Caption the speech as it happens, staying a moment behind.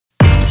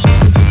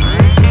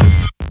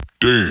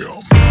Damn.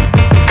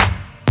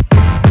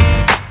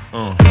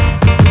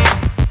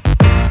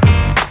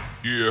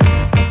 Yeah.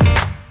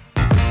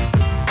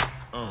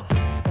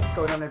 What's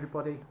going on,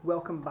 everybody?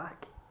 Welcome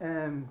back.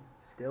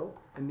 Still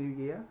a new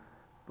year,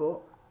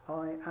 but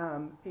I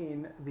am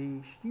in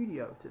the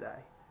studio today.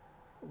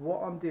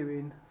 What I'm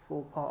doing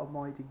for part of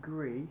my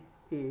degree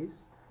is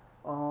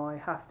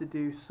I have to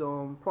do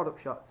some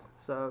product shots.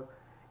 So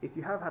if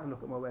you have had a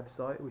look at my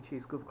website, which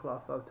is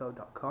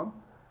GuvKullarPhoto.com,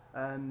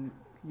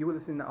 you will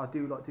have seen that I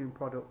do like doing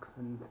products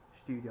and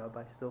studio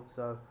based stuff,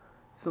 so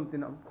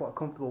something I'm quite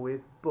comfortable with.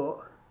 But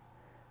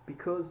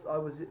because I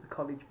was at the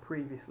college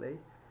previously,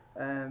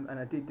 and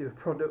I did do a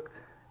product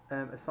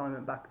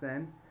assignment back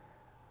then,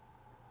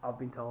 I've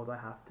been told I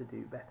have to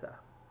do better.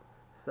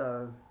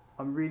 So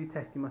I'm really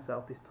testing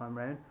myself this time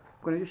round.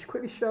 I'm going to just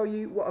quickly show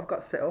you what I've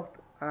got set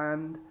up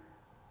and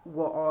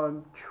what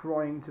I'm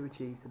trying to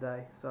achieve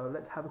today. So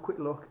let's have a quick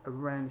look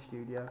around the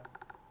studio.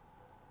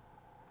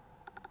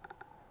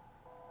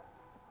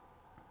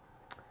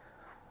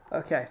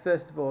 Okay,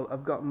 first of all,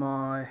 I've got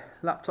my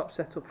laptop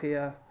set up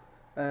here.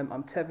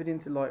 I'm tethered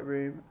into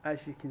Lightroom. As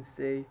you can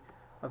see,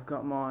 I've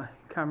got my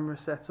camera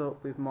set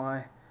up with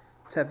my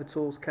Tether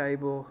Tools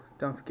cable.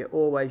 Don't forget,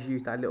 always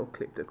use that little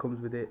clip that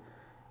comes with it.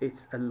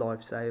 It's a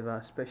lifesaver,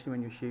 especially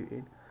when you're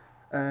shooting.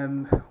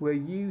 We're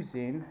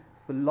using,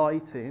 for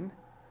lighting,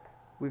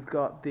 we've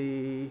got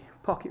the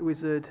Pocket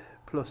Wizard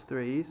Plus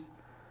 3s,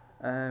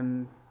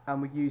 and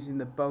we're using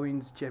the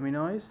Bowens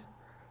Geminis.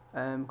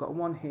 Got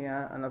one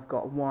here, and I've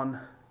got one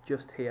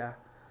just here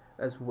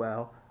as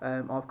well.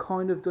 I've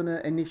kind of done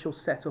an initial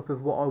setup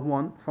of what I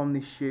want from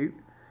this shoot,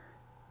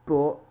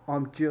 but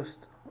I'm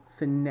just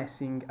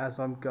finessing as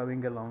I'm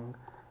going along.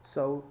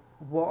 So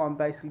what I'm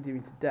basically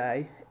doing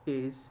today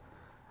is,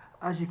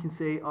 as you can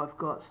see, I've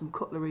got some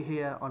cutlery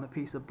here on a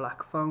piece of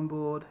black foam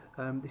board.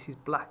 This is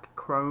black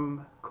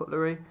chrome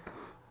cutlery,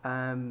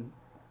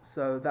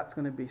 so that's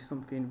going to be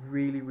something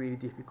really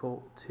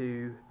difficult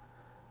to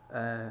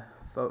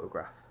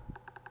photograph.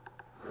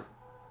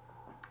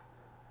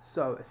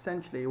 So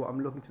essentially what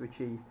I'm looking to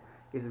achieve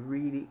is a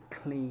really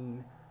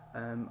clean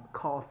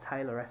Carl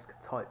Taylor-esque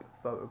type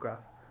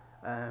photograph.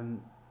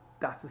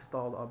 That's a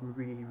style that I'm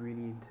really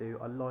into.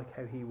 I like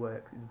how he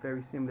works. It's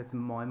very similar to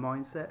my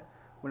mindset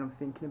when I'm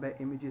thinking about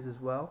images as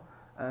well.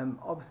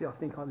 Obviously I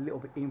think I'm a little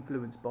bit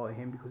influenced by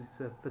him because it's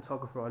a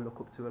photographer I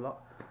look up to a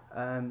lot,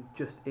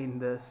 just in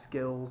the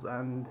skills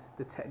and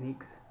the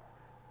techniques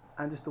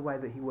and just the way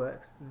that he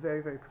works. It's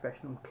very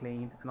professional and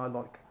clean, and I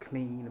like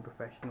clean and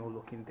professional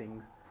looking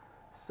things.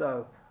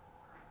 So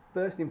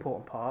first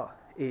important part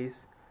is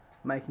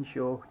making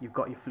sure you've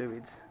got your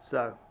fluids.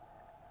 So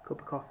cup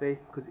of coffee,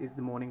 because it is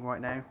the morning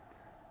right now,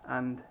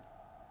 and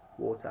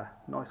water,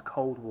 nice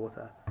cold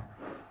water.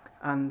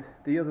 And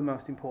the other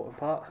most important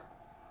part,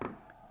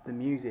 the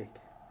music.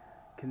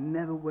 Can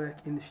never work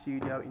in the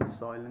studio in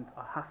silence.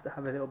 I have to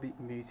have a little bit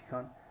of music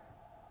on.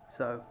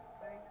 So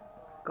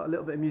got a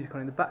little bit of music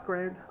on in the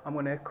background. I'm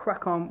going to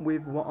crack on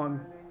with what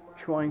I'm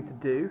trying to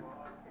do,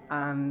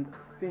 and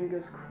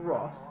fingers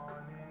crossed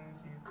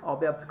I'll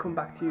be able to come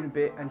back to you in a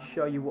bit and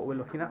show you what we're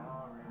looking at.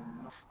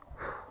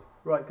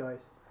 Right guys,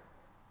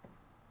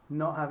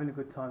 not having a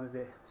good time of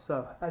it.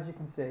 So as you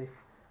can see,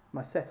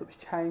 my setup's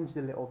changed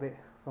a little bit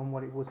from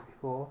what it was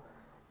before.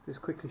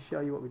 Just quickly show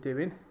you what we're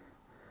doing.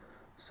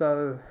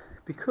 So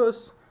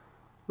because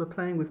we're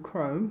playing with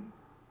Chrome,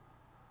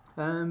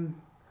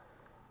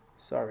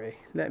 sorry,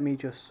 let me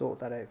just sort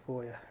that out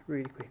for you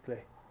really quickly.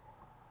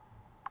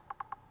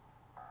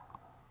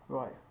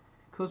 Right,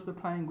 because we're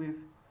playing with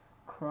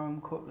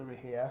Chrome cutlery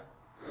here,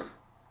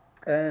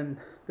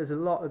 there's a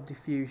lot of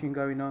diffusion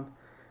going on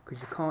because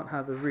you can't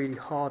have a really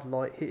hard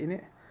light hitting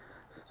it.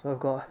 So I've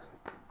got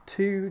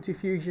two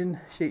diffusion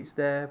sheets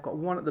there. I've got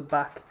one at the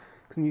back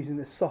because I'm using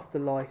the softer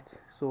light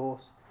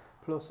source,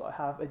 plus I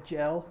have a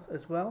gel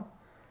as well,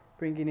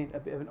 bringing in a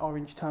bit of an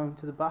orange tone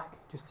to the back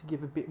just to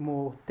give a bit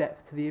more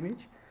depth to the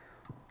image.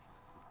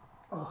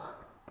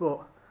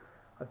 But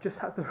I've just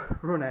had to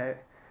run out.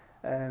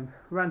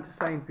 Ran to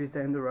Sainsbury's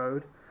down the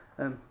road.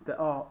 There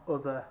are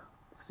other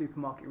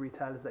supermarket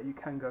retailers that you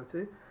can go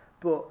to,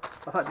 but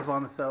I've had to buy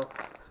myself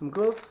some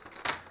gloves,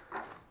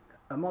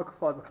 a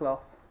microfiber cloth,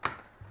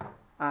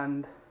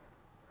 and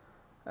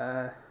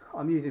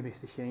I'm using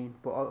Mr. Sheen,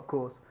 but of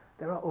course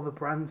there are other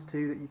brands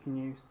too that you can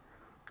use.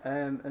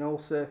 An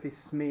all-surface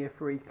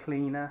smear-free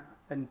cleaner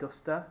and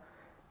duster,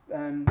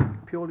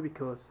 purely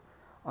because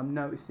I'm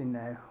noticing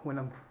now when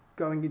I'm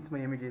going into my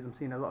images I'm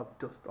seeing a lot of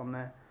dust on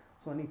there.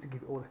 So I need to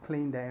give it all a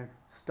clean down,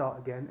 start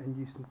again, and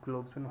use some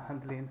gloves when I'm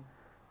handling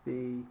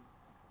the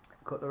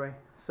cutlery.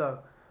 So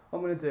what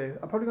I'm going to do,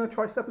 I'm probably going to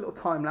try to set up a little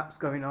time lapse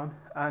going on,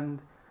 and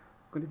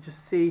I'm going to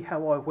just see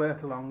how I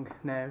work along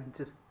now,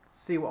 just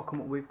see what I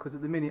come up with, because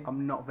at the minute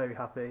I'm not very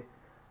happy,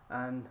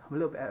 and I'm a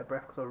little bit out of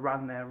breath because I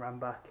ran there and ran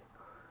back.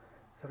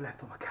 So I've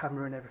left all my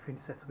camera and everything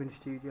set up in the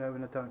studio,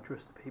 and I don't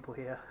trust the people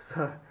here.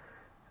 So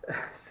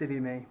silly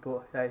me,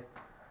 but hey,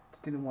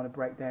 just didn't want to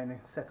break down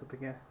and set up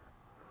again.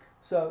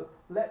 So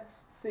let's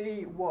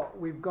see what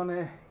we're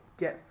gonna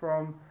get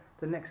from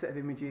the next set of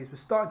images. We're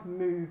starting to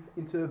move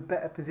into a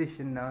better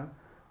position now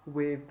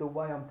with the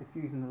way I'm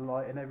diffusing the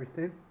light and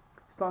everything.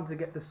 Starting to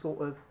get the sort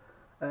of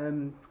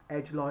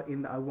edge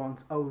lighting that I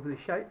want over the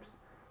shapes.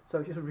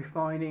 So just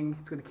refining.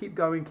 It's going to keep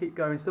going, keep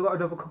going. Still got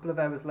another couple of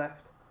hours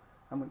left.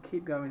 I'm going to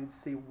keep going to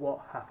see what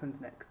happens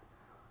next.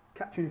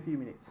 Catch you in a few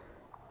minutes.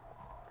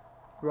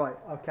 Right,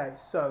 okay,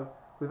 so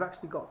we've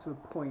actually got to a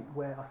point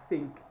where I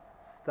think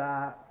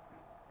that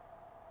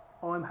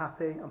I'm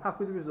happy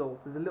with the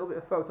results. There's a little bit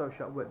of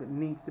Photoshop work that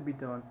needs to be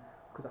done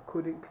because I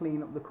couldn't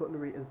clean up the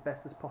cutlery as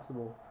best as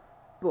possible.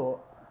 But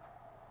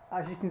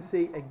as you can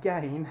see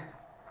again,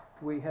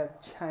 we have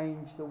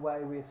changed the way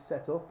we're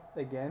set up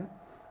again.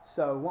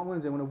 So what I'm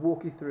going to do, I'm going to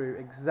walk you through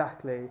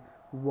exactly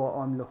what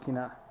I'm looking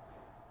at.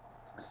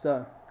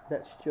 So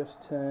let's just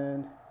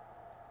turn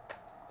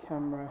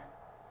camera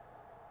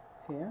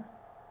here.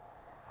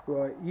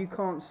 Right, you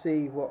can't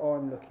see what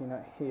I'm looking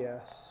at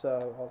here,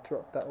 so I'll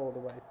drop that all the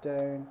way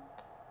down.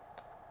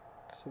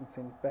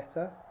 Something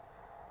better.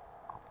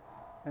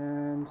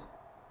 And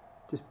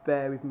just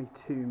bear with me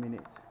 2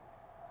 minutes.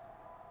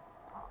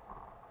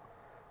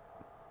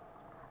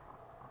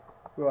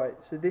 Right,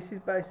 so this is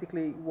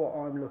basically what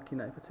I'm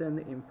looking at. If I turn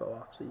the info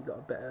off so you've got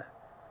a better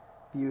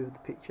view of the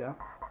picture.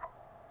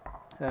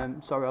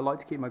 Sorry, I like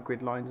to keep my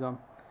grid lines on.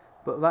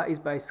 But that is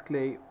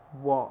basically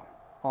what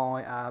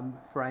I am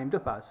framed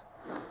up as.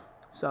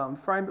 So I'm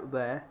framed up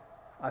there.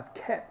 I've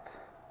kept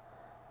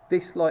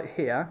this light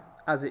here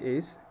as it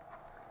is.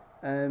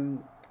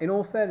 In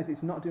all fairness,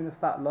 it's not doing a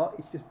fat lot.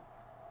 It's just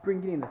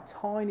bringing in a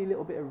tiny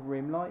little bit of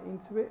rim light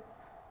into it.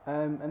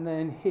 And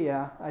then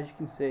here, as you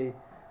can see,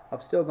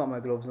 I've still got my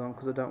gloves on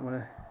because I don't want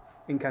to,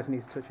 in case I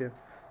need to touch them.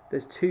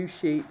 There's 2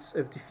 sheets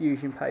of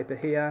diffusion paper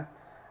here,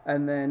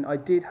 and then I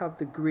did have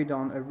the grid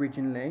on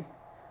originally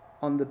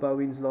on the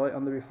Bowens light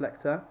on the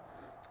reflector.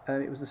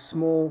 It was a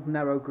small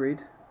narrow grid,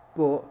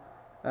 but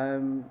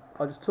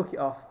I just took it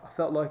off. I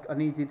felt like I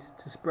needed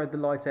to spread the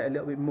light out a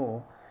little bit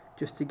more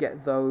just to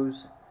get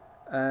those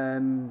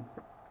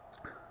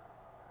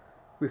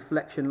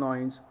reflection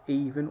lines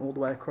even all the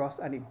way across,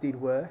 and it did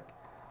work.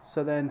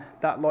 So then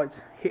that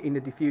light's hitting the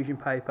diffusion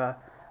paper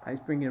and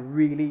it's bringing a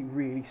really,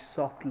 really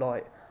soft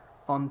light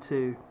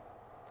onto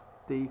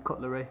the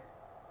cutlery.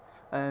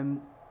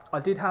 I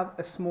did have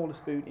a smaller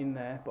spoon in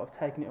there, but I've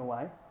taken it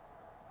away.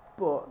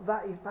 But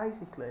that is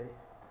basically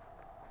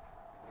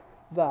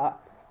that.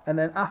 And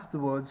then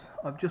afterwards,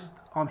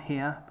 I'm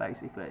here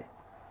basically.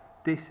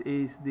 This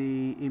is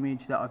the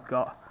image that I've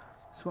got.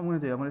 So what I'm going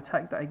to do, I'm going to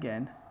take that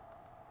again.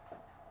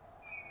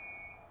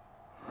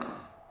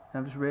 And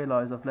I've just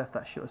realised I've left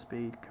that shutter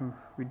speed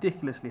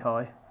ridiculously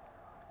high.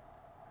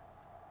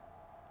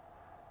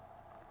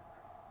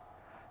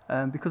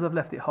 Because I've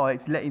left it high,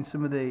 it's letting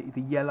some of the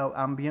yellow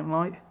ambient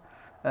light,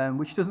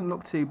 which doesn't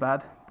look too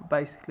bad. But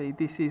basically,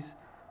 this is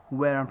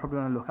where I'm probably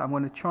going to look. I'm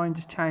going to try and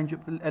just change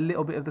up a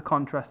little bit of the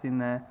contrast in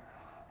there.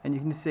 And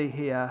you can see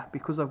here,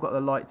 because I've got the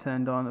light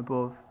turned on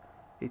above,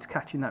 it's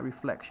catching that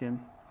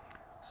reflection.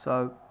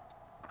 So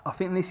I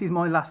think this is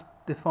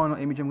the final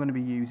image I'm going to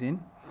be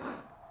using.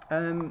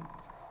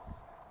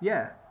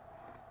 Yeah,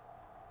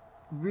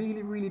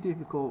 really, really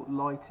difficult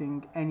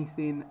lighting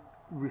anything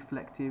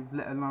reflective,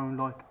 let alone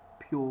like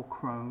pure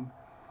chrome.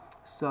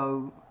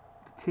 So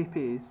the tip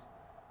is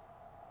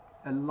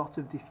a lot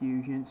of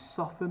diffusion,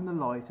 soften the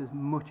light as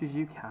much as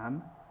you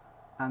can,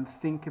 and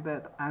think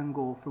about the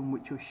angle from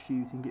which you're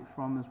shooting it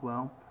from as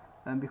well.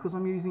 And because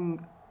I'm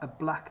using a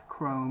black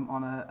chrome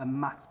on a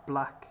matte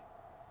black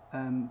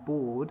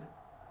board,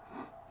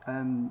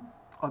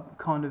 I've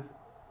kind of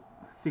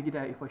figured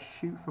out if I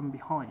shoot from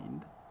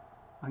behind,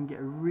 I can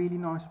get a really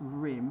nice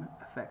rim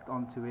effect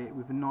onto it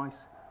with a nice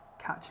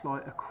catch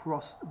light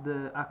across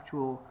the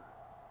actual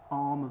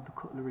arm of the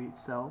cutlery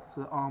itself,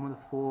 so the arm of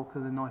the fork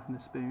and the knife and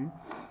the spoon.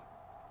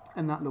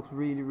 And that looks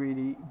really,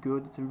 really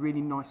good. It's a really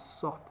nice,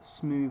 soft,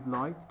 smooth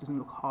light. It doesn't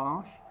look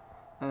harsh.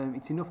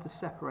 It's enough to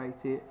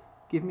separate it,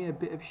 give me a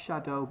bit of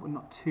shadow, but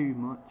not too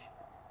much.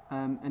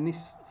 And this,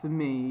 for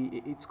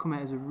me, it's come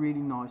out as a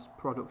really nice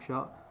product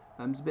shot.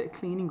 There's a bit of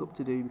cleaning up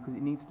to do because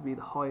it needs to be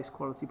the highest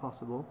quality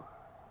possible,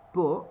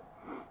 but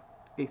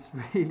it's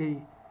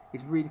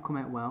really come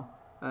out well.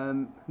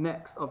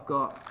 Next, I've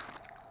got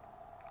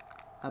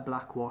a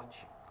black watch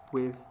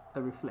with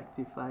a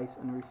reflective face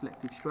and a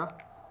reflective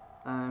strap.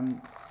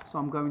 So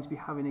I'm going to be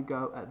having a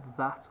go at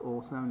that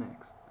also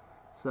next.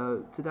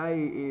 So today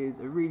is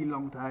a really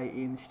long day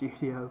in the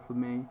studio for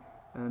me.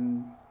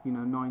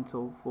 9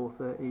 till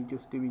 4:30,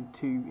 just doing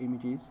 2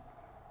 images.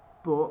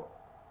 But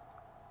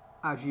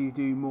as you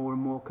do more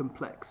and more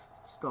complex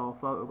style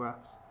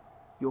photographs,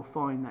 you'll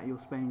find that you're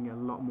spending a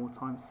lot more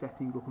time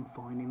setting up and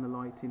finding the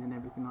lighting and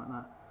everything like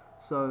that.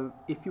 So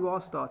if you are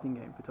starting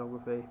out in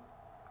photography,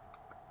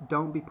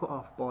 don't be put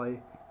off by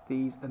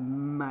these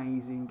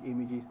amazing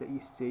images that you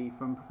see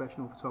from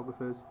professional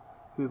photographers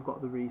who have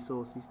got the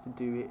resources to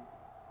do it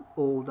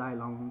all day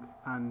long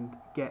and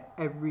get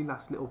every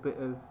last little bit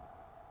of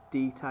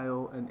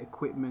detail and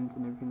equipment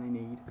and everything they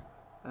need.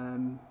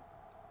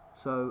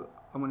 So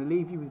I'm going to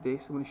leave you with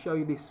this. I'm going to show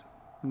you this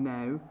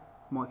now,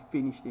 my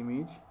finished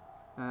image.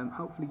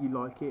 Hopefully you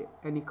like it.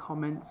 Any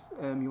comments,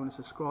 you want to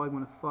subscribe,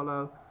 want to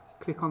follow,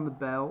 click on the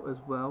bell as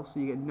well so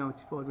you get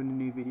notified when a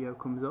new video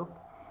comes up.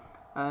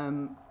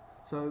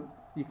 So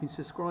you can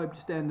subscribe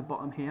just down the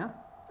bottom here,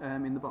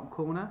 in the bottom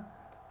corner,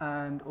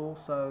 and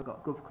also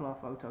got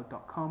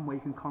GuvKullarPhoto.com where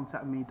you can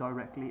contact me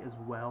directly as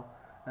well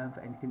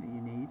for anything that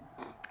you need.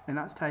 And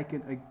that's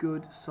taken a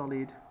good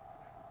solid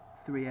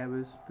 3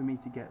 hours for me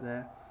to get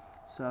there.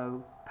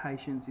 So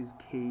patience is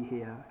key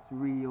here. It's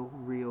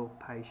real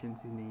patience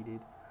is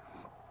needed.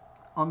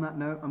 On that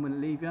note, I'm going to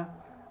leave you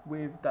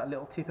with that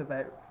little tip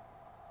about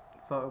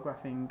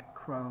photographing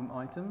chrome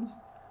items,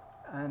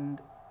 and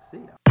see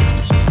ya.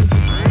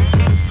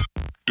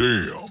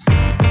 Damn.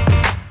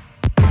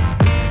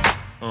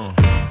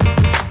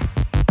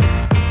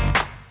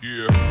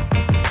 Yeah.